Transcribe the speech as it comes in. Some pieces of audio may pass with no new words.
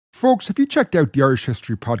Folks, have you checked out the Irish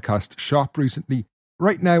History Podcast shop recently?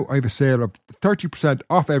 Right now, I have a sale of 30%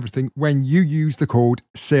 off everything when you use the code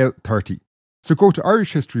SALE30. So go to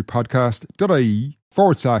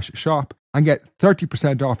irishhistorypodcast.ie/shop and get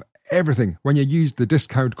 30% off everything when you use the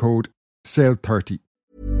discount code SALE30.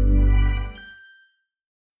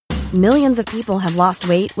 Millions of people have lost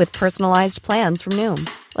weight with personalized plans from Noom.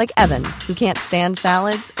 Like Evan, who can't stand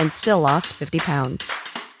salads and still lost 50 pounds.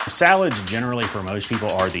 Salads generally for most people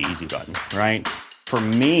are the easy button, right? For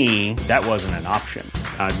me, that wasn't an option.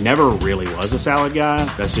 I never really was a salad guy.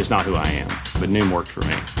 That's just not who I am. But Noom worked for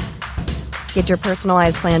me. Get your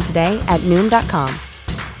personalized plan today at Noom.com.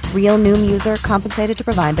 Real Noom user compensated to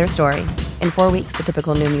provide their story. In 4 weeks, the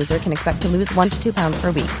typical Noom user can expect to lose 1 to 2 pounds per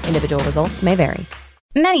week. Individual results may vary.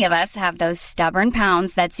 Many of us have those stubborn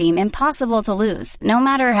pounds that seem impossible to lose, no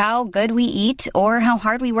matter how good we eat or how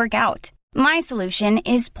hard we work out. My solution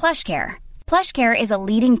is PlushCare. PlushCare is a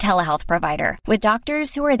leading telehealth provider with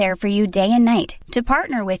doctors who are there for you day and night to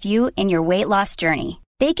partner with you in your weight loss journey.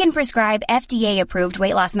 They can prescribe FDA-approved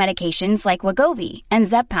weight loss medications like Wegovy and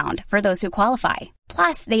Zepbound for those who qualify.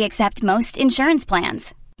 Plus, they accept most insurance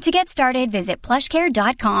plans. To get started, visit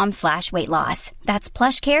plushcare.com/weightloss. That's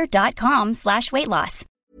plushcare.com/weightloss.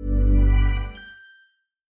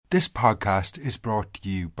 This podcast is brought to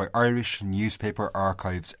you by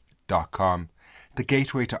IrishNewspaperArchives.com, the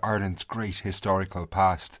gateway to Ireland's great historical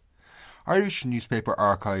past.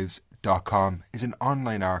 IrishNewspaperArchives.com is an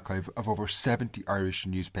online archive of over 70 Irish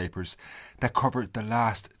newspapers that cover the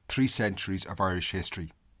last 3 centuries of Irish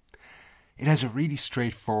history. It has a really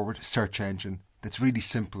straightforward search engine that's really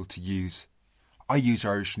simple to use. I use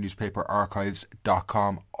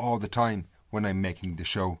IrishNewspaperArchives.com all the time when I'm making the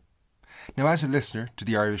show. Now, as a listener to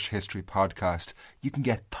the Irish History Podcast, you can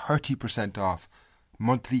get 30% off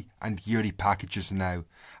monthly and yearly packages now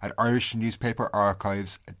at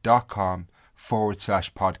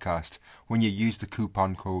IrishNewspaperArchives.com/podcast when you use the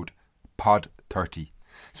coupon code POD30.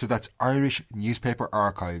 So that's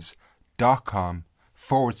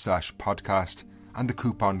IrishNewspaperArchives.com/podcast and the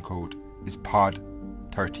coupon code is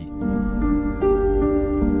POD30.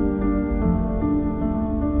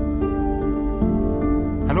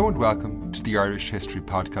 Hello and welcome to the Irish History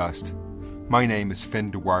Podcast. My name is Finn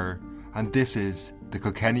Dwyer and this is the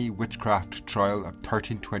Kilkenny Witchcraft Trial of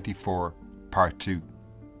 1324, Part 2.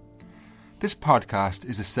 This podcast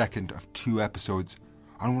is the second of 2 episodes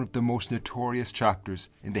on one of the most notorious chapters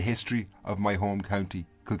in the history of my home county,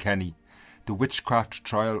 Kilkenny, the Witchcraft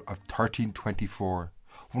Trial of 1324,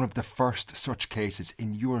 one of the first such cases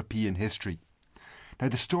in European history. Now,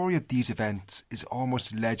 the story of these events is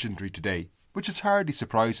almost legendary today, which is hardly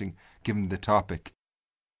surprising given the topic.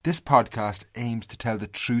 This podcast aims to tell the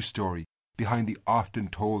true story behind the often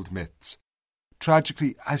told myths.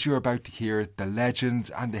 Tragically, as you're about to hear, the legends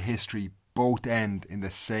and the history both end in the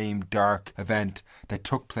same dark event that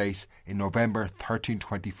took place in November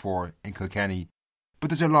 1324 in Kilkenny. But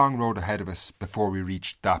there's a long road ahead of us before we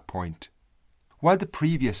reach that point. While the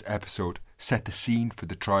previous episode set the scene for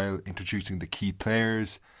the trial, introducing the key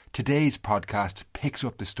players, today's podcast picks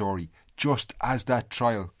up the story just as that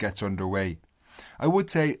trial gets underway. I would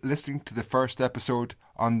say listening to the first episode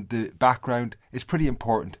on the background is pretty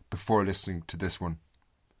important before listening to this one.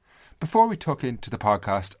 Before we tuck into the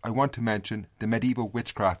podcast, I want to mention the Medieval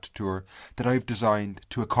Witchcraft Tour that I've designed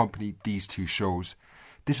to accompany these 2 shows.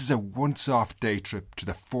 This is a once-off day trip to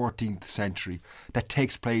the 14th century that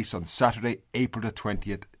takes place on Saturday, April the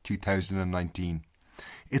 20th, 2019.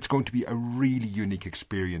 It's going to be a really unique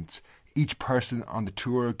experience. Each person on the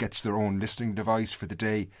tour gets their own listening device for the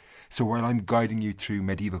day, so while I'm guiding you through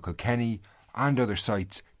medieval Kilkenny and other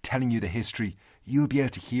sites, telling you the history, you'll be able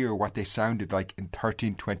to hear what they sounded like in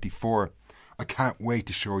 1324. I can't wait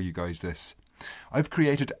to show you guys this. I've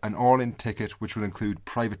created an all-in ticket which will include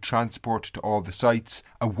private transport to all the sites,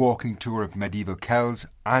 a walking tour of medieval Kells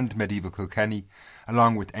and medieval Kilkenny,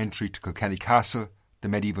 along with entry to Kilkenny Castle, the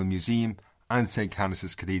Medieval Museum and St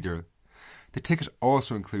Canice's Cathedral. The ticket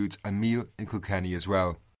also includes a meal in Kilkenny as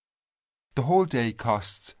well. The whole day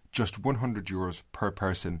costs just €100 per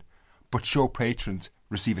person, but show patrons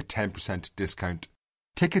receive a 10% discount.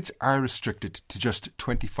 Tickets are restricted to just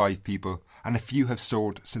 25 people, and a few have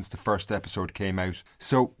sold since the first episode came out,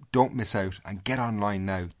 so don't miss out and get online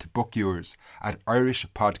now to book yours at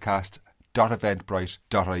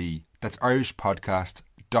irishpodcast.eventbrite.ie. That's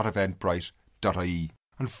irishpodcast.eventbrite.ie.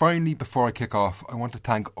 And finally, before I kick off, I want to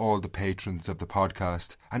thank all the patrons of the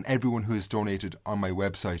podcast and everyone who has donated on my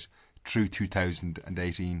website through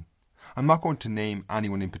 2018. I'm not going to name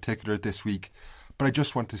anyone in particular this week, but I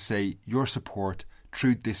just want to say your support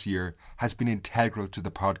through this year has been integral to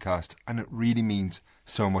the podcast, and it really means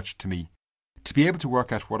so much to me. To be able to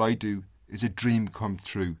work at what I do is a dream come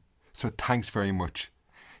true, so thanks very much.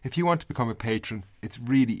 If you want to become a patron, it's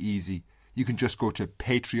really easy. You can just go to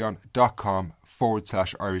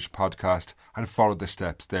patreon.com/Irish podcast and follow the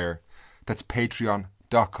steps there. That's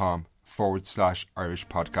patreon.com/Irish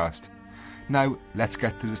podcast. Now let's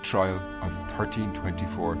get to the trial of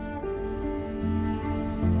 1324.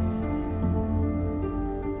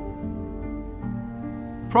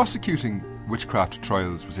 Prosecuting witchcraft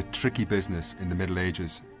trials was a tricky business in the Middle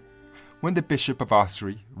Ages. When the Bishop of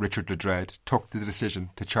Ossory, Richard le Dread, took the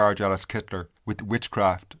decision to charge Alice Kittler with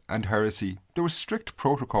witchcraft and heresy, there were strict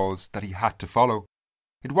protocols that he had to follow.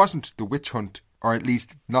 It wasn't the witch hunt, or at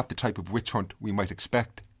least not the type of witch hunt we might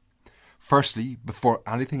expect. Firstly, before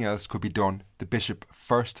anything else could be done, the bishop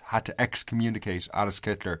first had to excommunicate Alice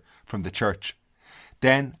Kittler from the church.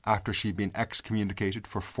 Then, after she'd been excommunicated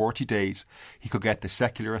for 40 days, he could get the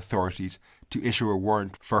secular authorities to issue a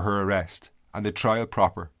warrant for her arrest, and the trial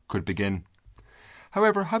proper could begin.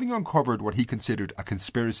 However, having uncovered what he considered a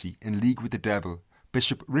conspiracy in league with the devil,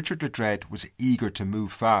 Bishop Richard le Dread was eager to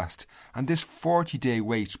move fast, and this 40-day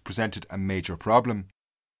wait presented a major problem.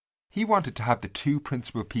 He wanted to have the two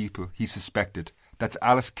principal people he suspected, that's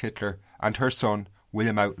Alice Kittler and her son,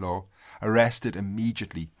 William Outlaw, arrested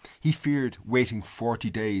immediately. He feared waiting 40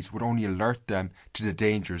 days would only alert them to the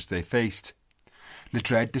dangers they faced. Le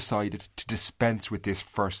Dread decided to dispense with this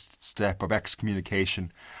first step of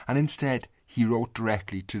excommunication, and instead he wrote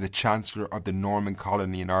directly to the Chancellor of the Norman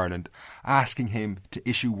colony in Ireland, asking him to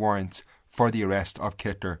issue warrants for the arrest of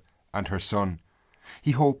Kittler and her son.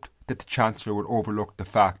 He hoped that the Chancellor would overlook the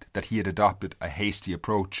fact that he had adopted a hasty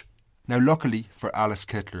approach. Now, luckily for Alice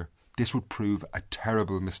Kittler, this would prove a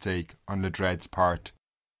terrible mistake on le Dread's part.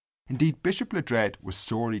 Indeed, Bishop le Dread was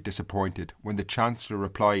sorely disappointed when the Chancellor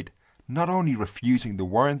replied, not only refusing the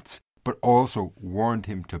warrants, but also warned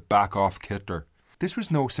him to back off Kittler. This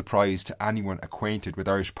was no surprise to anyone acquainted with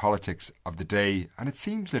Irish politics of the day, and it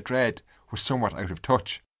seems le Dread was somewhat out of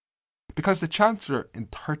touch. Because the Chancellor in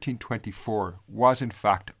 1324 was in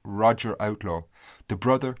fact Roger Outlaw, the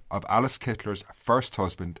brother of Alice Kittler's first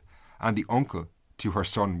husband and the uncle to her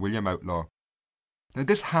son William Outlaw. Now,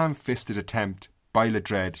 this ham-fisted attempt by le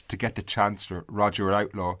Dread to get the Chancellor Roger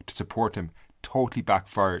Outlaw to support him totally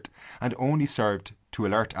backfired and only served to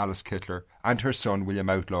alert Alice Kittler and her son William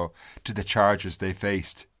Outlaw to the charges they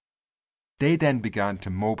faced. They then began to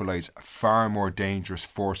mobilise far more dangerous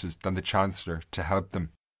forces than the Chancellor to help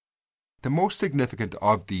them. The most significant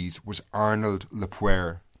of these was Arnold le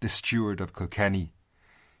Poer, the steward of Kilkenny.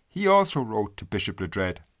 He also wrote to Bishop le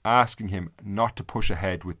Dread asking him not to push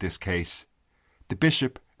ahead with this case. The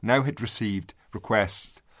bishop now had received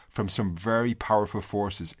requests from some very powerful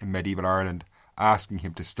forces in medieval Ireland asking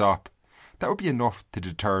him to stop. That would be enough to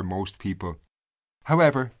deter most people.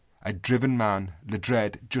 However, a driven man, le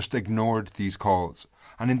Dread just ignored these calls,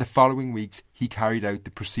 and in the following weeks he carried out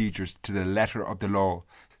the procedures to the letter of the law,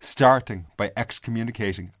 starting by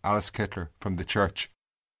excommunicating Alice Kittler from the church.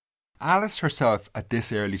 Alice herself at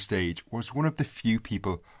this early stage was one of the few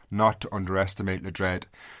people not to underestimate le Dread,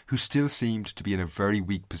 who still seemed to be in a very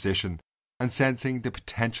weak position, and sensing the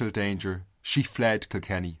potential danger, she fled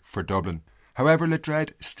Kilkenny for Dublin. However, le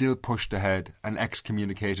Dread still pushed ahead and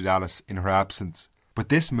excommunicated Alice in her absence. But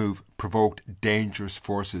this move provoked dangerous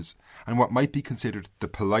forces, and what might be considered the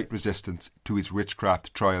polite resistance to his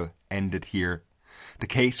witchcraft trial ended here. The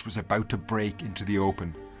case was about to break into the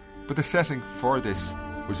open, but the setting for this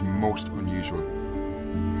was most unusual.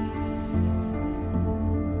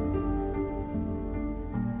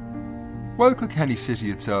 While Kilkenny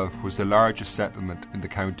city itself was the largest settlement in the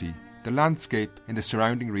county, the landscape in the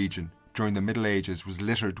surrounding region during the Middle Ages was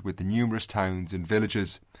littered with the numerous towns and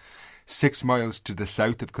villages. 6 miles to the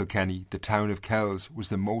south of Kilkenny, the town of Kells was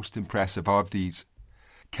the most impressive of these.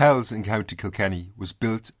 Kells in County Kilkenny was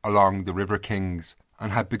built along the River Kings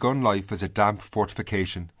and had begun life as a damp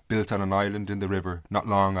fortification built on an island in the river not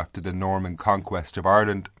long after the Norman conquest of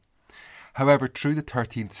Ireland. However, through the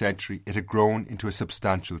 13th century it had grown into a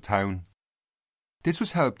substantial town. This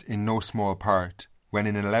was helped in no small part when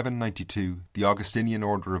in 1192 the Augustinian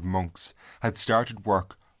order of monks had started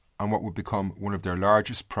work on what would become one of their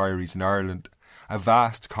largest priories in Ireland, a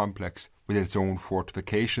vast complex with its own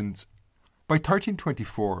fortifications. By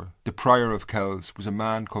 1324, the prior of Kells was a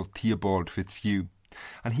man called Theobald Fitzhugh,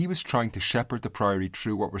 and he was trying to shepherd the priory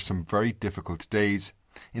through what were some very difficult days.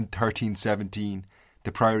 In 1317,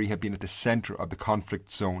 the priory had been at the centre of the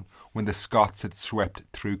conflict zone when the Scots had swept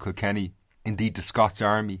through Kilkenny. Indeed, the Scots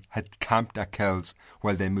army had camped at Kells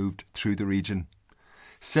while they moved through the region.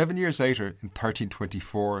 7 years later, in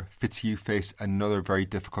 1324, Fitzhugh faced another very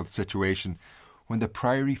difficult situation when the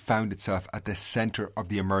priory found itself at the centre of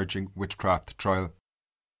the emerging witchcraft trial.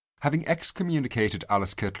 Having excommunicated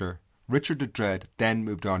Alice Kittler, Richard the Dread then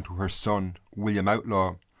moved on to her son, William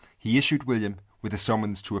Outlaw. He issued William with a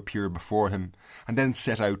summons to appear before him, and then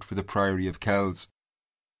set out for the priory of Kells.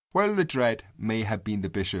 While the Dread may have been the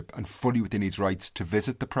bishop and fully within his rights to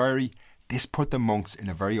visit the priory, this put the monks in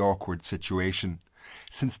a very awkward situation.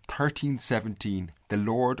 Since 1317, the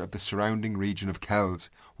lord of the surrounding region of Kells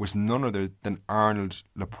was none other than Arnold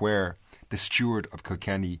Le Poer, the steward of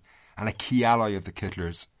Kilkenny, and a key ally of the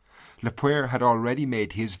Kittlers. Le Poer had already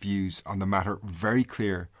made his views on the matter very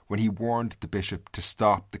clear when he warned the bishop to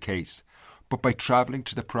stop the case, but by travelling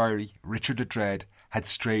to the priory, Richard the Dread had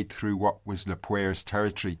strayed through what was Le Poer's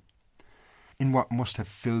territory. In what must have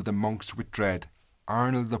filled the monks with dread,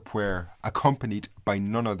 Arnold Le Poer, accompanied by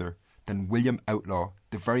none other than William Outlaw,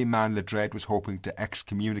 the very man Le Dread was hoping to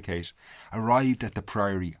excommunicate, arrived at the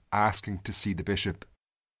priory asking to see the bishop.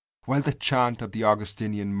 While the chant of the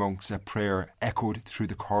Augustinian monks at prayer echoed through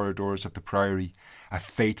the corridors of the priory, a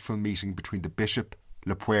fateful meeting between the bishop,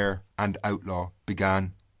 Le Poer and Outlaw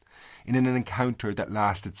began. In an encounter that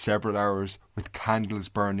lasted several hours, with candles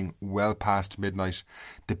burning well past midnight,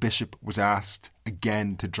 the bishop was asked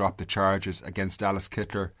again to drop the charges against Alice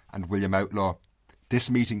Kittler and William Outlaw. This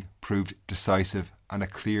meeting proved decisive and a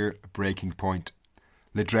clear breaking point.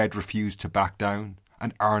 Le Dread refused to back down,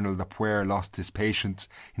 and Arnold Le Poer lost his patience,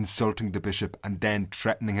 insulting the bishop and then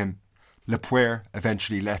threatening him. Le Poer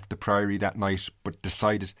eventually left the priory that night, but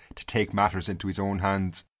decided to take matters into his own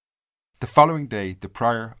hands. The following day, the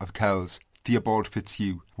prior of Kells, Theobald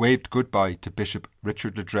Fitzhugh, waved goodbye to Bishop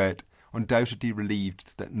Richard the Dread, undoubtedly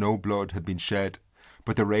relieved that no blood had been shed.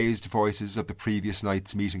 But the raised voices of the previous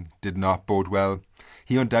night's meeting did not bode well.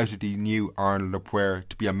 He undoubtedly knew Arnold Le Poer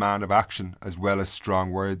to be a man of action as well as strong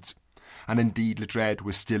words. And indeed Le Dread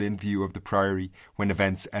was still in view of the priory when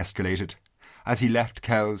events escalated. As he left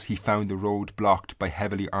Kells, he found the road blocked by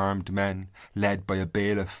heavily armed men, led by a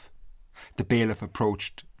bailiff. The bailiff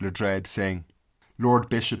approached Le Dread, saying, "Lord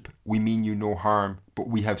Bishop, we mean you no harm, but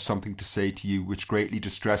we have something to say to you which greatly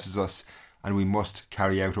distresses us, and we must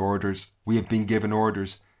carry out orders. We have been given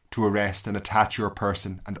orders to arrest and attach your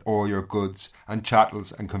person and all your goods and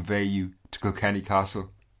chattels and convey you to Kilkenny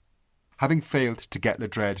Castle." Having failed to get Le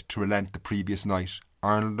Dread to relent the previous night,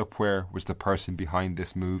 Arnold Le Poer was the person behind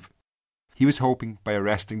this move. He was hoping by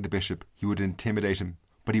arresting the bishop he would intimidate him,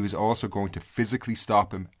 but he was also going to physically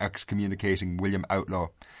stop him excommunicating William Outlaw.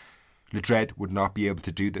 Le Dread would not be able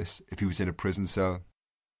to do this if he was in a prison cell.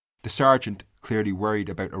 The sergeant, clearly worried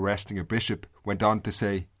about arresting a bishop, went on to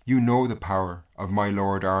say, "You know the power of my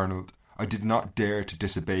Lord Arnold. I did not dare to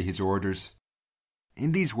disobey his orders."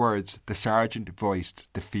 In these words, the sergeant voiced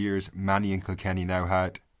the fears many in Kilkenny now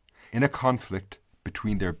had. In a conflict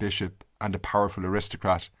between their bishop and a powerful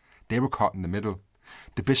aristocrat, they were caught in the middle.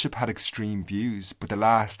 The bishop had extreme views, but the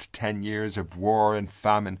last 10 years of war and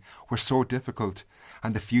famine were so difficult,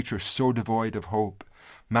 and the future so devoid of hope.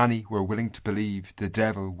 Many were willing to believe the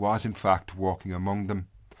devil was in fact walking among them.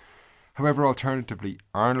 However, alternatively,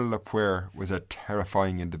 Arnold Le Poer was a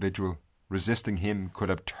terrifying individual. Resisting him could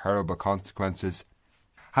have terrible consequences.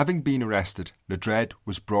 Having been arrested, Le Dread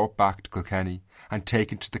was brought back to Kilkenny and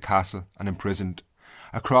taken to the castle and imprisoned.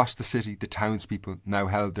 Across the city, the townspeople now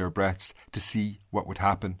held their breaths to see what would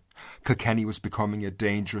happen. Kilkenny was becoming a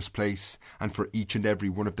dangerous place, and for each and every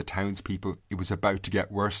one of the townspeople it was about to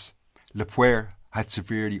get worse. Le Poer had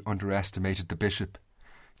severely underestimated the bishop.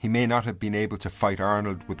 He may not have been able to fight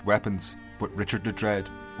Arnold with weapons, but Richard the Dread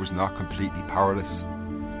was not completely powerless.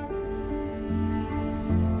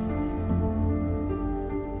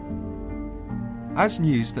 As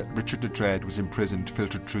news that Richard the Dread was imprisoned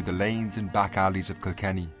filtered through the lanes and back alleys of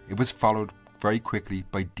Kilkenny, it was followed very quickly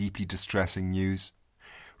by deeply distressing news.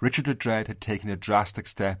 Richard the Dread had taken a drastic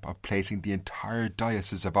step of placing the entire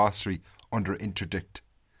diocese of Ossory under interdict.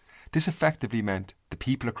 This effectively meant the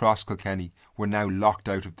people across Kilkenny were now locked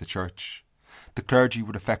out of the church. The clergy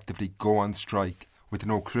would effectively go on strike, with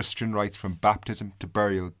no Christian rites from baptism to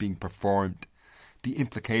burial being performed. The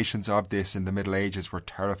implications of this in the Middle Ages were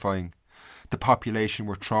terrifying. The population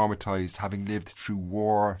were traumatised, having lived through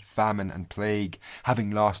war, famine and plague,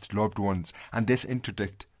 having lost loved ones, and this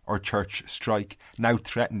interdict or church strike now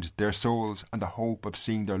threatened their souls and the hope of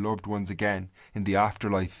seeing their loved ones again in the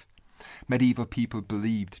afterlife. Medieval people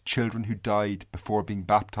believed children who died before being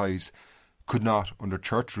baptised could not, under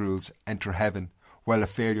church rules, enter heaven, while a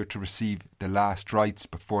failure to receive the last rites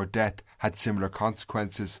before death had similar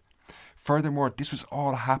consequences. Furthermore, this was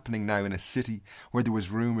all happening now in a city where there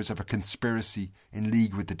was rumours of a conspiracy in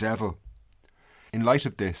league with the devil. In light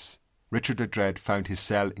of this, Richard the Dread found his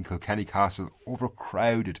cell in Kilkenny Castle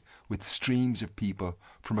overcrowded with streams of people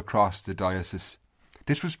from across the diocese.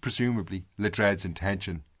 This was presumably Le Dread's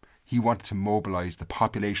intention. He wanted to mobilise the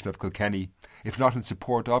population of Kilkenny, if not in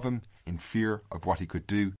support of him, in fear of what he could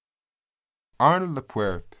do. Arnold Le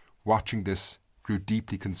Poer, watching this, grew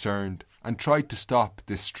deeply concerned and tried to stop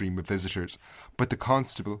this stream of visitors, but the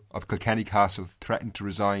constable of Kilkenny Castle threatened to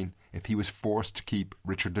resign if he was forced to keep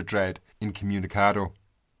Richard the Dread incommunicado.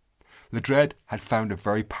 Le Dread had found a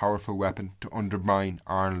very powerful weapon to undermine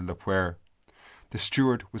Arnold Le Poer. The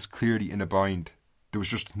steward was clearly in a bind. There was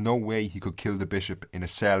just no way he could kill the bishop in a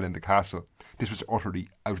cell in the castle. This was utterly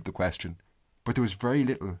out of the question. But there was very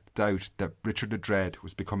little doubt that Richard the Dread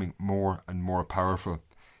was becoming more and more powerful.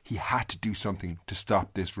 He had to do something to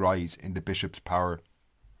stop this rise in the bishop's power.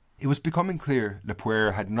 It was becoming clear Le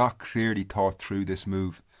Poer had not clearly thought through this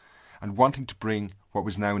move, and wanting to bring what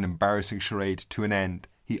was now an embarrassing charade to an end,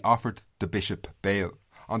 he offered the bishop bail,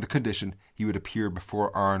 on the condition he would appear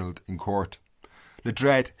before Arnold in court. Le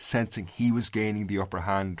Dread, sensing he was gaining the upper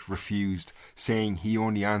hand, refused, saying he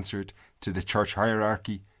only answered to the church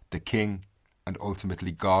hierarchy, the king, and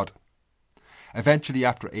ultimately God. Eventually,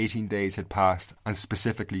 after 18 days had passed, and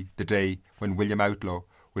specifically the day when William Outlaw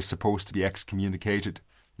was supposed to be excommunicated,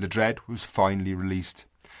 Le Dread was finally released.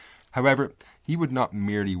 However, he would not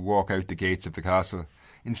merely walk out the gates of the castle.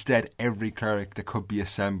 Instead, every cleric that could be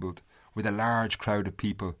assembled, with a large crowd of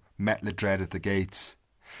people, met Le Dread at the gates.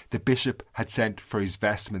 The bishop had sent for his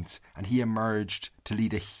vestments, and he emerged to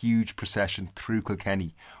lead a huge procession through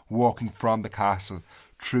Kilkenny, walking from the castle,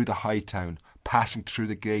 through the High Town, passing through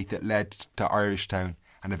the gate that led to Irishtown,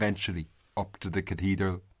 and eventually up to the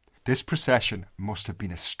cathedral. This procession must have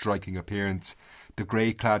been a striking appearance. The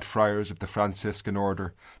grey-clad friars of the Franciscan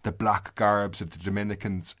order, the black garbs of the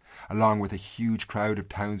Dominicans, along with a huge crowd of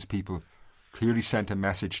townspeople, clearly sent a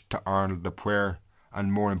message to Arnold Le Poer,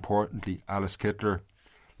 and more importantly Alice Kittler.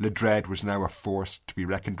 Le Dread was now a force to be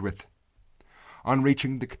reckoned with. On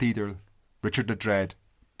reaching the cathedral, Richard the Dread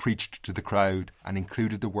preached to the crowd and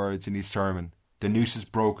included the words in his sermon, "The noose is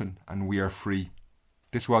broken and we are free."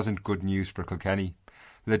 This wasn't good news for Kilkenny.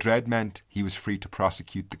 Le Dread meant he was free to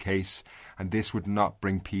prosecute the case, and this would not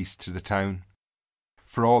bring peace to the town.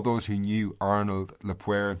 For all those who knew Arnold Le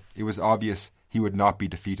Poer, it was obvious he would not be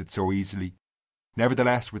defeated so easily.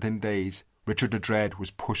 Nevertheless, within days, Richard the Dread was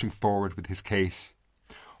pushing forward with his case.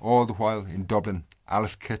 All the while in Dublin,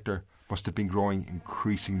 Alice Kittler must have been growing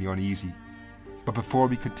increasingly uneasy. But before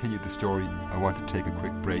we continue the story, I want to take a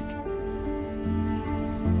quick break.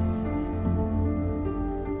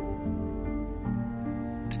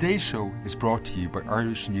 Today's show is brought to you by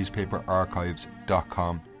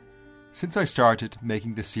IrishNewspaperArchives.com. Since I started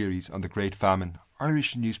making this series on the Great Famine,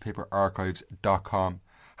 IrishNewspaperArchives.com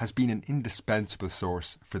has been an indispensable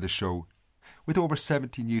source for the show. With over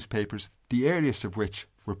 70 newspapers, the earliest of which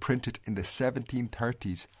were printed in the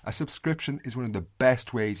 1730s, a subscription is one of the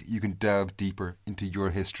best ways you can delve deeper into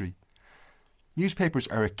your history. Newspapers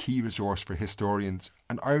are a key resource for historians,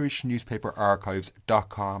 and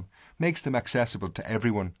IrishNewspaperArchives.com makes them accessible to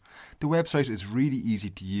everyone. The website is really easy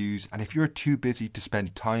to use, and if you're too busy to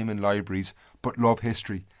spend time in libraries but love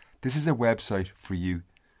history, this is a website for you.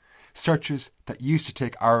 Searches that used to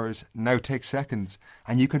take hours now take seconds,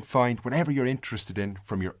 and you can find whatever you're interested in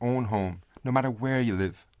from your own home, no matter where you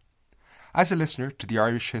live. As a listener to the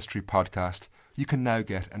Irish History Podcast, you can now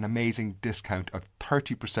get an amazing discount of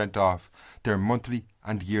 30% off their monthly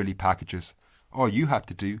and yearly packages. All you have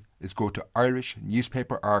to do is go to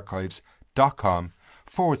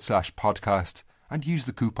IrishNewspaperArchives.com/podcast and use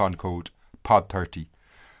the coupon code POD30.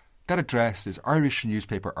 That address is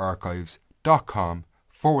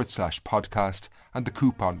IrishNewspaperArchives.com/podcast and the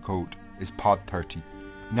coupon code is POD30.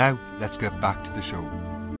 Now let's get back to the show.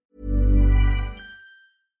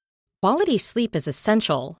 Quality sleep is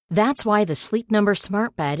essential. That's why the Sleep Number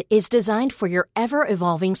Smart Bed is designed for your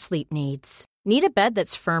ever-evolving sleep needs. Need a bed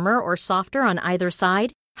that's firmer or softer on either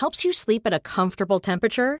side? Helps you sleep at a comfortable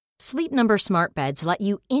temperature? Sleep Number Smart Beds let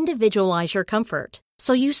you individualize your comfort,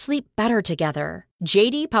 so you sleep better together.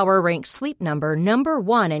 J.D. Power ranks Sleep Number number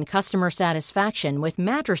 1 in customer satisfaction with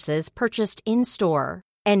mattresses purchased in-store.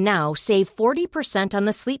 And now save 40% on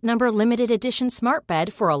the Sleep Number Limited Edition Smart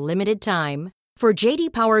Bed for a limited time. For J.D.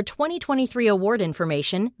 Power 2023 award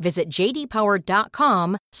information, visit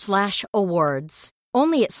jdpower.com/awards.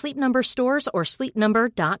 Only at Sleep Number stores or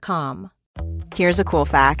sleepnumber.com. Here's a cool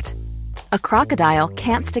fact. A crocodile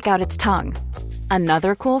can't stick out its tongue.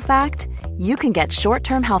 Another cool fact, you can get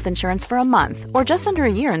short-term health insurance for a month or just under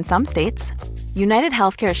a year in some states. United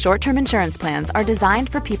Healthcare short-term insurance plans are designed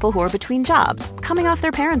for people who are between jobs, coming off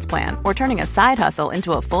their parents' plan, or turning a side hustle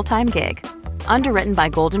into a full-time gig. Underwritten by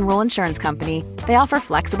Golden Rule Insurance Company, they offer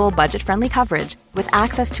flexible, budget-friendly coverage with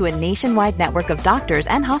access to a nationwide network of doctors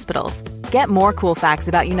and hospitals. Get more cool facts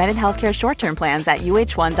about United Healthcare short-term plans at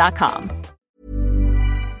uh1.com.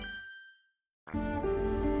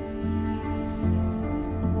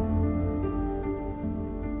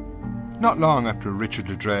 Not long after Richard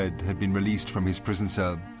le Dread had been released from his prison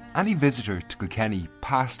cell, any visitor to Kilkenny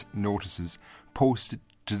passed notices posted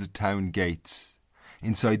to the town gates.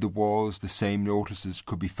 Inside the walls, the same notices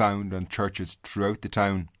could be found on churches throughout the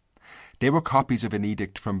town. They were copies of an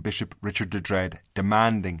edict from Bishop Richard le Dread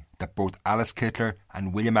demanding that both Alice Kittler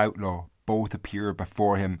and William Outlaw both appear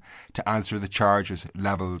before him to answer the charges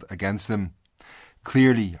levelled against them.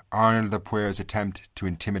 Clearly, Arnold le Puer's attempt to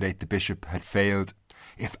intimidate the bishop had failed.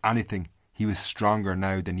 If anything, he was stronger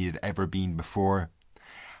now than he had ever been before.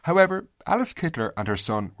 However, Alice Kittler and her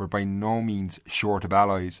son were by no means short of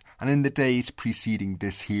allies, and in the days preceding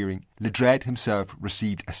this hearing, le Dread himself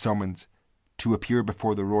received a summons to appear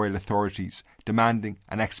before the royal authorities, demanding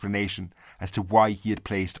an explanation as to why he had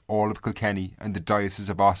placed all of Kilkenny and the Diocese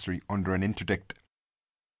of Ossory under an interdict.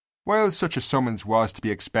 While such a summons was to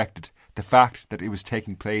be expected, the fact that it was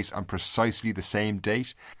taking place on precisely the same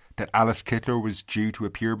date that Alice Kittler was due to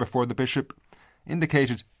appear before the bishop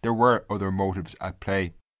indicated there were other motives at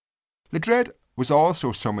play. Le Dread was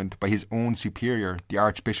also summoned by his own superior, the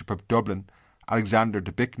Archbishop of Dublin, Alexander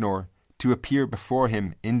de Bicknor, to appear before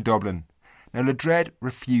him in Dublin. Now le Dread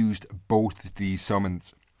refused both of these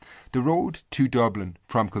summons. The road to Dublin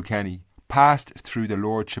from Kilkenny passed through the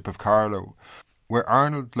lordship of Carlow, where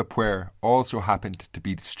Arnold le Puer also happened to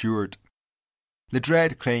be the steward. Le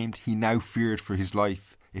Dread claimed he now feared for his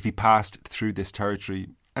life if he passed through this territory,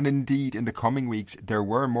 and indeed in the coming weeks there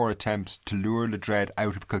were more attempts to lure le Dread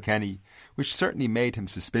out of Kilkenny, which certainly made him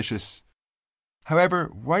suspicious. However,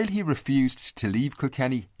 while he refused to leave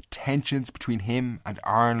Kilkenny, tensions between him and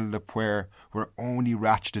Arnold le Puer were only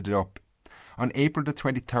ratcheted up. On April the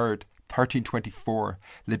 23rd, 1324,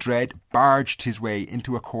 le Dread barged his way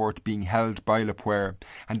into a court being held by le Puer,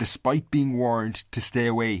 and despite being warned to stay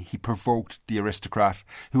away, he provoked the aristocrat,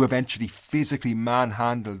 who eventually physically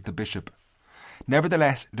manhandled the bishop.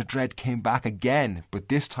 Nevertheless, le Dread came back again, but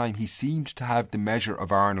this time he seemed to have the measure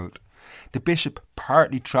of Arnold. The bishop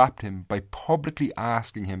partly trapped him by publicly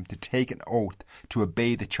asking him to take an oath to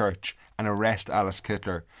obey the church and arrest Alice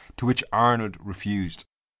Kittler, to which Arnold refused.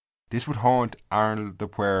 This would haunt Arnold le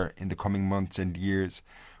Puer in the coming months and years,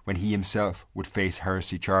 when he himself would face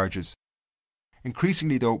heresy charges.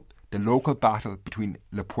 Increasingly though, the local battle between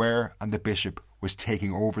le Puer and the bishop was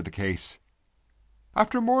taking over the case.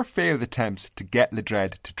 After more failed attempts to get le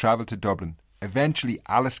Dread to travel to Dublin, eventually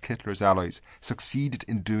Alice Kittler's allies succeeded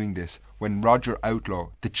in doing this when Roger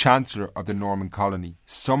Outlaw, the Chancellor of the Norman colony,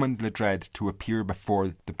 summoned le Dread to appear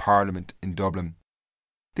before the Parliament in Dublin.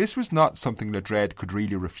 This was not something le Dread could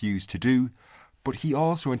really refuse to do, but he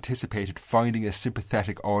also anticipated finding a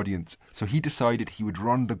sympathetic audience, so he decided he would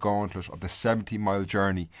run the gauntlet of the 70-mile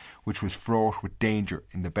journey, which was fraught with danger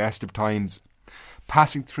in the best of times.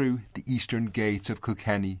 Passing through the eastern gates of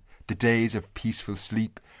Kilkenny, the days of peaceful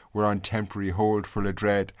sleep were on temporary hold for le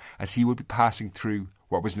Dread, as he would be passing through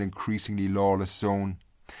what was an increasingly lawless zone.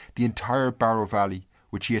 The entire Barrow Valley,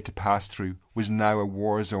 which he had to pass through, was now a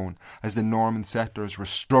war zone, as the Norman settlers were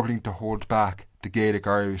struggling to hold back the Gaelic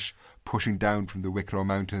Irish pushing down from the Wicklow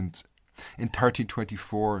Mountains. In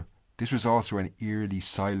 1324, this was also an eerily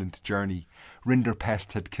silent journey.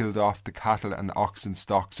 Rinderpest had killed off the cattle and oxen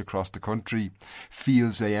stocks across the country.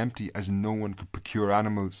 Fields lay empty as no one could procure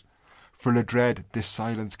animals. For le Dread, this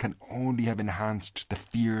silence can only have enhanced the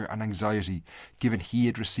fear and anxiety, given he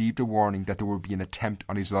had received a warning that there would be an attempt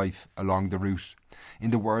on his life along the route.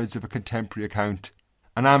 In the words of a contemporary account,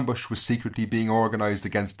 an ambush was secretly being organised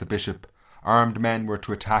against the bishop. Armed men were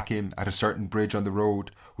to attack him at a certain bridge on the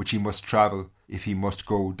road, which he must travel if he must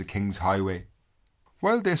go the King's Highway.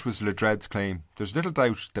 While this was le Dread's claim, there's little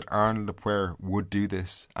doubt that Arnold le Puer would do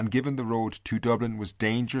this, and given the road to Dublin was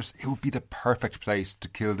dangerous, it would be the perfect place to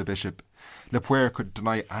kill the bishop. Le Puer could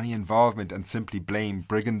deny any involvement and simply blame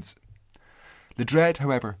brigands. Le Dread,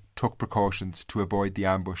 however, took precautions to avoid the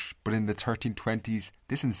ambush, but in the 1320s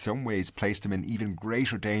this in some ways placed him in even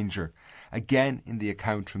greater danger, again in the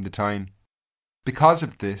account from the time. Because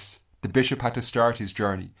of this, the bishop had to start his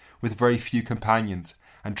journey with very few companions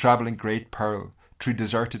and travel in great peril through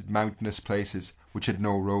deserted mountainous places which had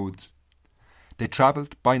no roads. They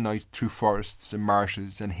travelled by night through forests and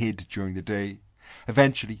marshes and hid during the day.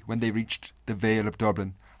 Eventually, when they reached the Vale of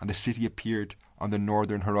Dublin and the city appeared on the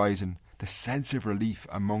northern horizon, the sense of relief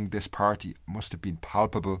among this party must have been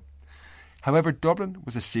palpable. However, Dublin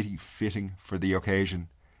was a city fitting for the occasion.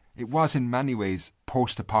 It was in many ways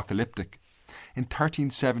post-apocalyptic. In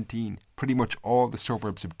 1317, pretty much all the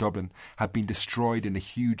suburbs of Dublin had been destroyed in a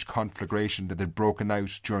huge conflagration that had broken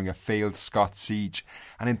out during a failed Scots siege,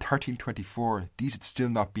 and in 1324 these had still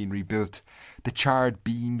not been rebuilt. The charred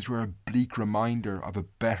beams were a bleak reminder of a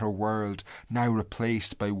better world, now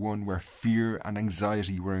replaced by one where fear and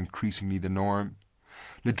anxiety were increasingly the norm.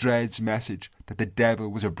 Le Dread's message that the devil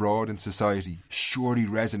was abroad in society surely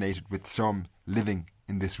resonated with some living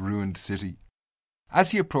in this ruined city.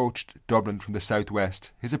 As he approached Dublin from the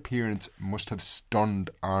southwest, his appearance must have stunned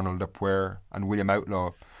Arnold ap Ware and William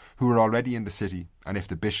Outlaw, who were already in the city, and if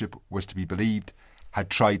the bishop was to be believed, had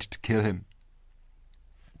tried to kill him.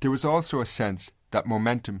 There was also a sense that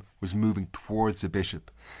momentum was moving towards the bishop.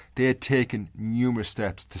 They had taken numerous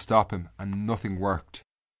steps to stop him, and nothing worked.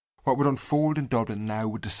 What would unfold in Dublin now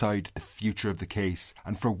would decide the future of the case,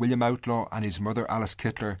 and for William Outlaw and his mother Alice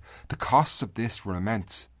Kittler, the costs of this were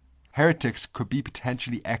immense. Heretics could be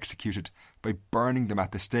potentially executed by burning them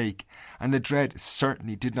at the stake, and Le Dread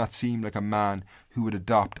certainly did not seem like a man who would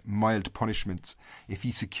adopt mild punishments if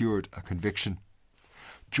he secured a conviction.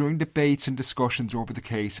 During debates and discussions over the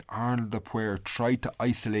case, Arnold ap Ware tried to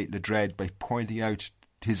isolate Le Dread by pointing out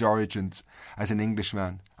his origins as an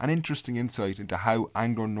Englishman, an interesting insight into how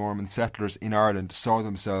Anglo-Norman settlers in Ireland saw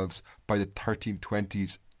themselves by the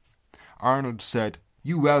 1320s. Arnold said,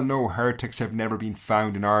 "You well know heretics have never been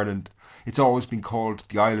found in Ireland. It's always been called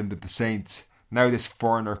the Island of the Saints. Now this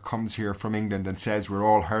foreigner comes here from England and says we're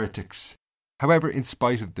all heretics." However, in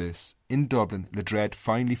spite of this, in Dublin, Le Dread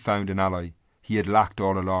finally found an ally he had lacked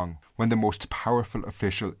all along, when the most powerful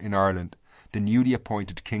official in Ireland, the newly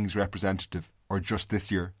appointed King's representative, or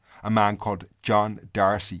Justiciar, a man called John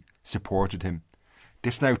Darcy, supported him.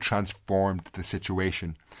 This now transformed the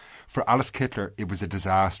situation. For Alice Kittler, it was a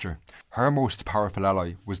disaster. Her most powerful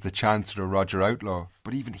ally was the Chancellor Roger Outlaw,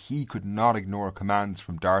 but even he could not ignore commands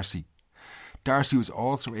from Darcy. Darcy was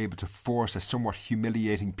also able to force a somewhat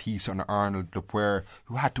humiliating peace on Arnold ap Ware,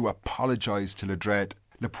 who had to apologise to Le Dread.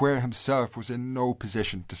 Le Ware himself was in no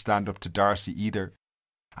position to stand up to Darcy either.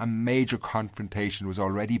 A major confrontation was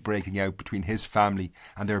already breaking out between his family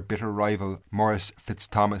and their bitter rival Maurice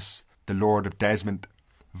Fitzthomas, the Lord of Desmond.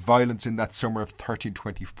 Violence in that summer of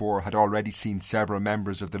 1324 had already seen several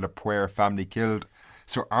members of the Le Poer family killed,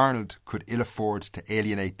 so Arnold could ill afford to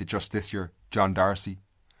alienate the Justiciar, John Darcy.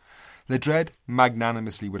 Le Dread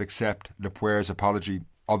magnanimously would accept Le Poer's apology,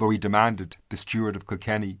 although he demanded the steward of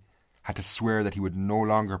Kilkenny had to swear that he would no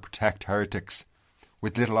longer protect heretics.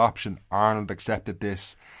 With little option, Arnold accepted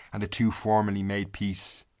this, and the two formally made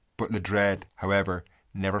peace. But Le Dread, however,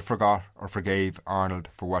 never forgot or forgave Arnold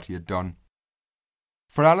for what he had done.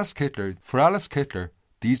 For Alice Kittler,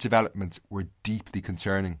 these developments were deeply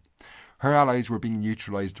concerning. Her allies were being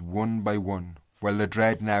neutralised one by one, while Le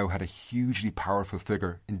Dread now had a hugely powerful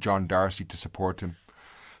figure in John Darcy to support him.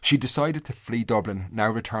 She decided to flee Dublin, now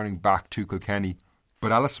returning back to Kilkenny,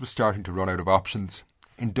 but Alice was starting to run out of options.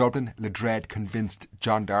 In Dublin, Le Dread convinced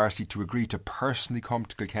John Darcy to agree to personally come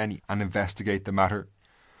to Kilkenny and investigate the matter.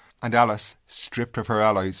 And Alice, stripped of her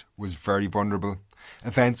allies, was very vulnerable.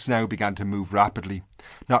 Events now began to move rapidly.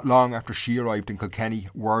 Not long after she arrived in Kilkenny,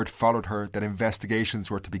 word followed her that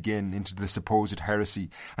investigations were to begin into the supposed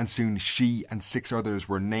heresy, and soon she and 6 others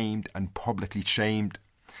were named and publicly shamed.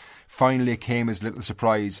 Finally, it came as little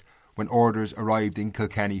surprise when orders arrived in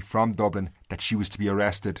Kilkenny from Dublin that she was to be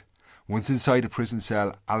arrested. Once inside a prison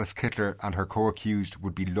cell, Alice Kittler and her co-accused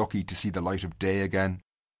would be lucky to see the light of day again.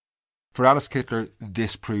 For Alice Kittler,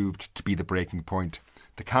 this proved to be the breaking point.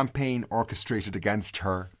 The campaign orchestrated against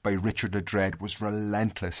her by Richard Le Dread was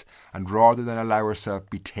relentless, and rather than allow herself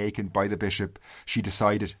be taken by the bishop, she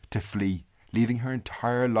decided to flee, leaving her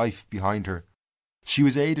entire life behind her. She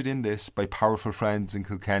was aided in this by powerful friends in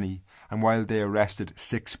Kilkenny, and while they arrested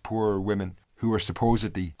 6 poorer women who were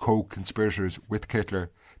supposedly co-conspirators with Kittler,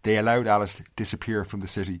 they allowed Alice to disappear from the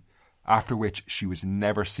city, after which she was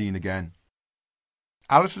never seen again.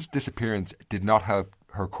 Alice's disappearance did not help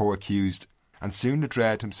her co-accused, and soon Le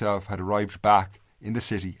Dread himself had arrived back in the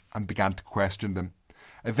city and began to question them.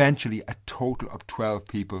 Eventually, a total of 12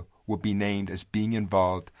 people would be named as being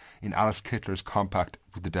involved in Alice Kittler's compact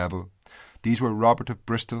with the devil. These were Robert of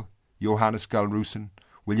Bristol, Johannes Galrusin,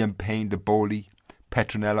 William Payne de Bowley,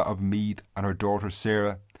 Petronella of Meath and her daughter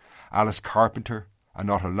Sarah, Alice Carpenter,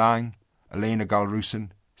 Anotta Lang, Elena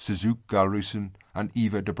Galrusin, Suzuki Galrusin and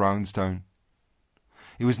Eva de Brownstown.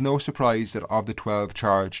 It was no surprise that of the 12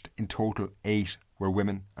 charged, in total 8 were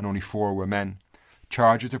women and only 4 were men.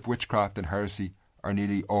 Charges of witchcraft and heresy are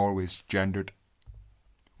nearly always gendered.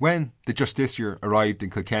 When the Justiciar arrived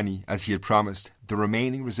in Kilkenny, as he had promised, the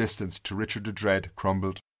remaining resistance to Richard the Dread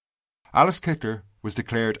crumbled. Alice Kittler was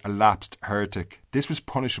declared a lapsed heretic. This was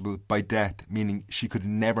punishable by death, meaning she could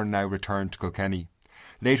never now return to Kilkenny.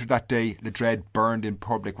 Later that day, Le Dread burned in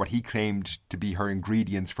public what he claimed to be her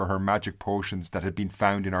ingredients for her magic potions that had been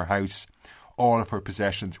found in her house. All of her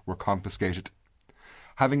possessions were confiscated.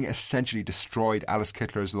 Having essentially destroyed Alice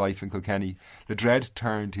Kittler's life in Kilkenny, Le Dread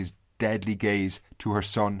turned his deadly gaze to her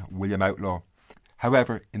son, William Outlaw.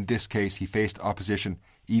 However, in this case he faced opposition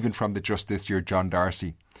even from the Justiciar John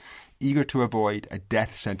Darcy. Eager to avoid a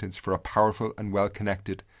death sentence for a powerful and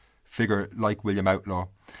well-connected figure like William Outlaw,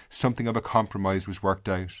 something of a compromise was worked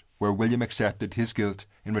out, where William accepted his guilt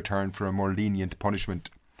in return for a more lenient punishment.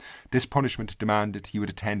 This punishment demanded he would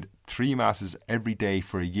attend 3 masses every day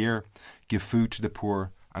for a year, give food to the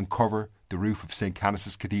poor, and cover the roof of St.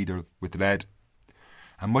 Canice's Cathedral with lead.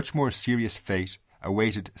 A much more serious fate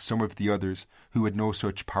awaited some of the others who had no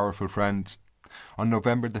such powerful friends. On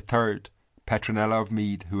November the 3rd, Petronella of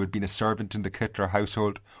Meath, who had been a servant in the Kittler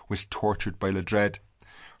household, was tortured by Le Dread.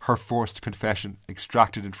 Her forced confession,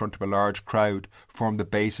 extracted in front of a large crowd, formed the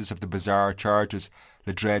basis of the bizarre charges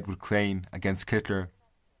Le Dread would claim against Kittler.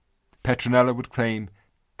 Petronella would claim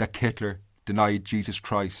that Kittler denied Jesus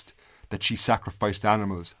Christ, that she sacrificed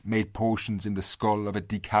animals, made potions in the skull of a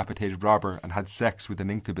decapitated robber, and had sex with an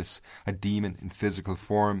incubus, a demon in physical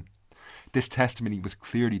form. This testimony was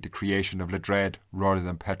clearly the creation of Le Dread rather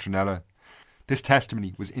than Petronella. This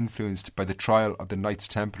testimony was influenced by the trial of the Knights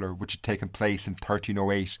Templar, which had taken place in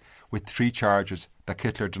 1308, with 3 charges: that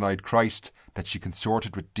Kittler denied Christ, that she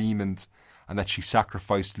consorted with demons, and that she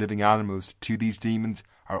sacrificed living animals to these demons,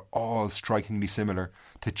 are all strikingly similar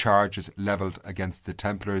to charges levelled against the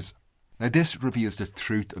Templars. Now this reveals the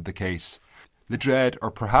truth of the case. Le Dread,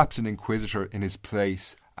 or perhaps an inquisitor in his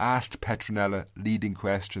place, asked Petronella leading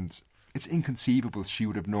questions. It's inconceivable she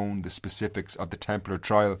would have known the specifics of the Templar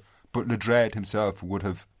trial, but Le Dread himself would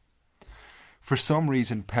have. For some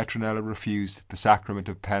reason Petronella refused the sacrament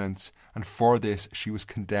of penance, and for this she was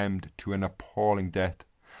condemned to an appalling death.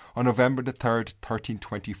 On November the 3rd,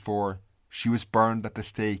 1324, she was burned at the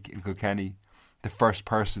stake in Kilkenny, the first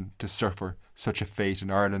person to suffer such a fate in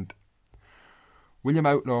Ireland. William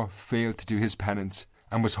Outlaw failed to do his penance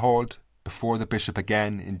and was hauled before the bishop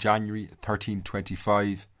again in January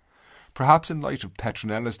 1325. Perhaps in light of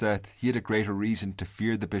Petronella's death, he had a greater reason to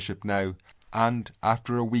fear the bishop now, and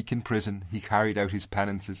after a week in prison he carried out his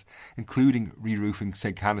penances, including re-roofing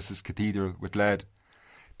St. Canice's Cathedral with lead.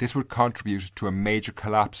 This would contribute to a major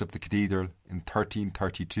collapse of the cathedral in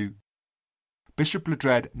 1332. Bishop Le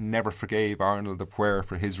Dread never forgave Arnold de Puer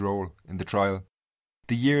for his role in the trial.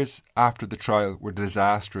 The years after the trial were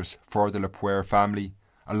disastrous for the Le Puer family.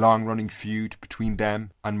 A long-running feud between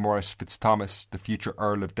them and Maurice Fitzthomas, the future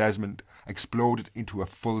Earl of Desmond, exploded into a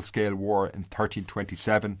full-scale war in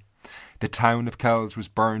 1327. The town of Kells was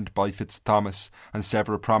burned by Fitzthomas, and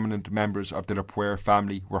several prominent members of the Le Puer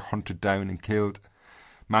family were hunted down and killed.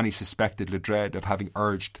 Many suspected Le Dread of having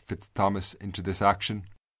urged Fitzthomas into this action.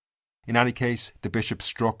 In any case, the bishop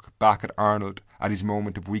struck back at Arnold at his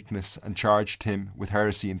moment of weakness and charged him with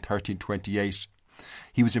heresy in 1328.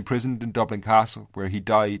 He was imprisoned in Dublin Castle, where he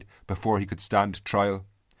died before he could stand trial.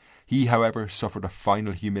 He, however, suffered a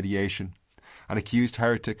final humiliation. An accused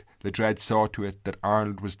heretic, Le Dread saw to it that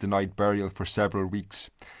Arnold was denied burial for several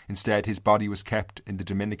weeks. Instead, his body was kept in the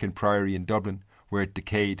Dominican Priory in Dublin, where it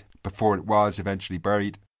decayed before it was eventually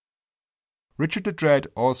buried. Richard the Dread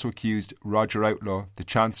also accused Roger Outlaw, the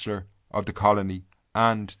Chancellor of the colony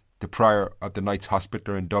and the Prior of the Knights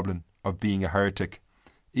Hospitaller in Dublin, of being a heretic.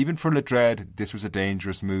 Even for Le Dread, this was a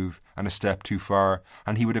dangerous move and a step too far,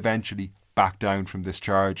 and he would eventually back down from this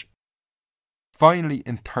charge. Finally,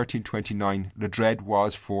 in 1329, Le Dread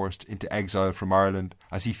was forced into exile from Ireland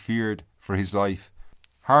as he feared for his life.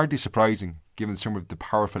 Hardly surprising, given some of the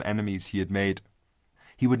powerful enemies he had made.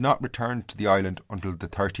 He would not return to the island until the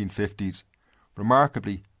 1350s.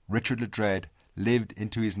 Remarkably, Richard Le Dread lived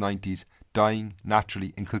into his 90s, dying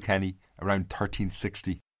naturally in Kilkenny around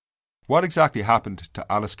 1360. What exactly happened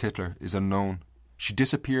to Alice Kittler is unknown. She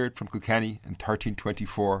disappeared from Kilkenny in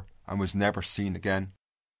 1324 and was never seen again.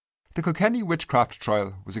 The Kilkenny witchcraft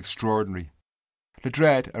trial was extraordinary. Le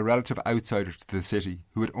Dread, a relative outsider to the city,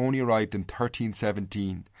 who had only arrived in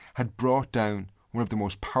 1317, had brought down one of the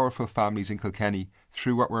most powerful families in Kilkenny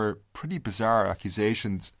through what were pretty bizarre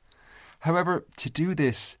accusations. However, to do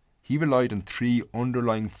this, he relied on 3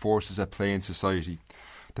 underlying forces at play in society: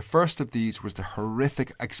 The first of these was the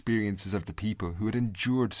horrific experiences of the people who had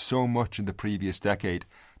endured so much in the previous decade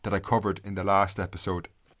that I covered in the last episode.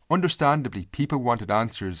 Understandably, people wanted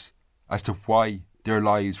answers as to why their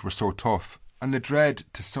lives were so tough, and Ledred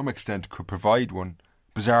to some extent could provide one,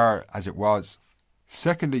 bizarre as it was.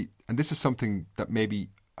 Secondly, and this is something that maybe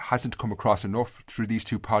hasn't come across enough through these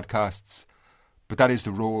two podcasts, but that is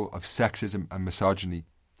the role of sexism and misogyny.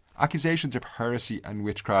 Accusations of heresy and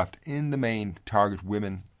witchcraft in the main target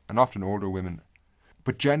women, and often older women.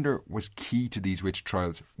 But gender was key to these witch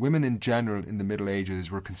trials. Women in general in the Middle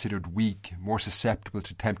Ages were considered weak, more susceptible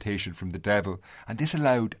to temptation from the devil, and this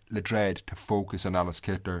allowed Ledred to focus on Alice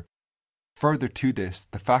Kittler. Further to this,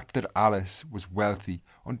 the fact that Alice was wealthy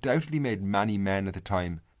undoubtedly made many men at the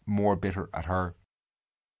time more bitter at her.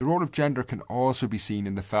 The role of gender can also be seen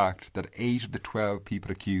in the fact that 8 of the 12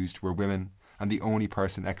 people accused were women, and the only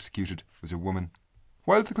person executed was a woman.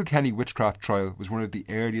 While the Kilkenny witchcraft trial was one of the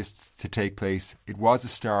earliest to take place, it was a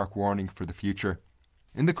stark warning for the future.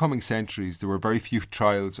 In the coming centuries, there were very few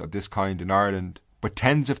trials of this kind in Ireland, but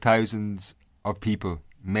tens of thousands of people,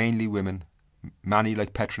 mainly women, many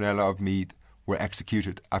like Petronella of Meath, were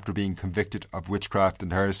executed after being convicted of witchcraft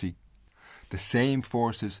and heresy. The same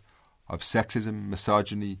forces of sexism,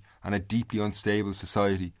 misogyny, and a deeply unstable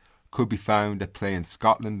society could be found at play in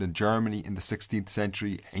Scotland and Germany in the 16th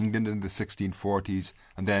century, England in the 1640s,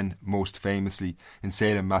 and then, most famously, in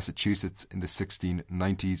Salem, Massachusetts in the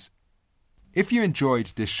 1690s. If you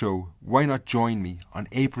enjoyed this show, why not join me on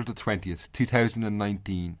April the 20th,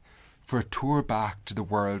 2019, for a tour back to the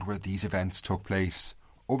world where these events took place.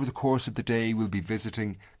 Over the course of the day, we'll be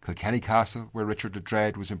visiting Kilkenny Castle, where Richard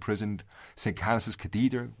Ledred was imprisoned, St Canice's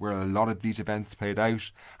Cathedral, where a lot of these events played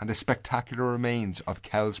out, and the spectacular remains of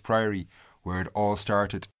Kells Priory, where it all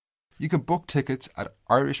started. You can book tickets at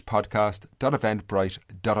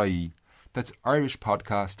irishpodcast.eventbrite.ie. That's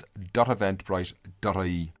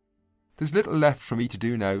irishpodcast.eventbrite.ie. There's little left for me to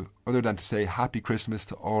do now, other than to say Happy Christmas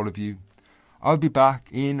to all of you. I'll be back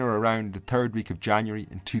in or around the third week of January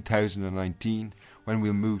in 2019, when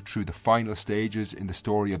we'll move through the final stages in the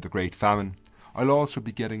story of the Great Famine. I'll also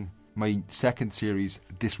be getting my second series,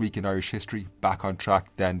 This Week in Irish History, back on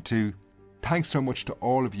track then too. Thanks so much to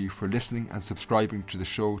all of you for listening and subscribing to the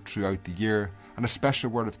show throughout the year, and a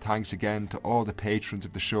special word of thanks again to all the patrons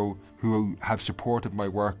of the show who have supported my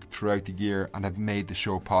work throughout the year and have made the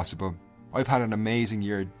show possible. I've had an amazing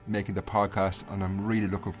year making the podcast, and I'm really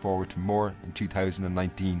looking forward to more in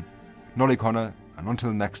 2019. Nolly Connor, and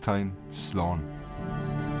until next time, Slán.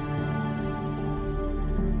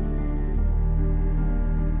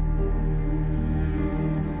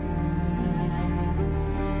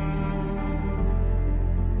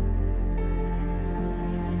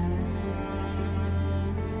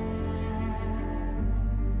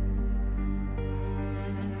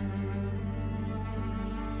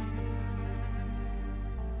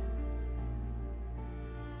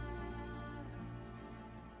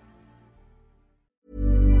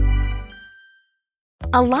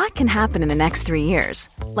 A lot can happen in the next 3 years.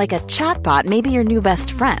 Like a chatbot may be your new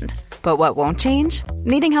best friend. But what won't change?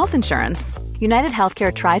 Needing health insurance. United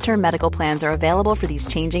Healthcare Tri-Term Medical Plans are available for these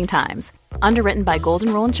changing times. Underwritten by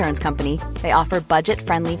Golden Rule Insurance Company, they offer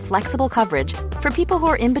budget-friendly, flexible coverage for people who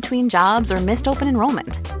are in between jobs or missed open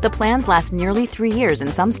enrollment. The plans last nearly 3 years in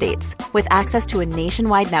some states, with access to a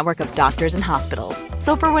nationwide network of doctors and hospitals.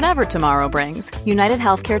 So for whatever tomorrow brings, United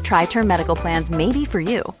Healthcare Tri-Term Medical Plans may be for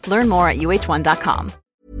you. Learn more at uh1.com.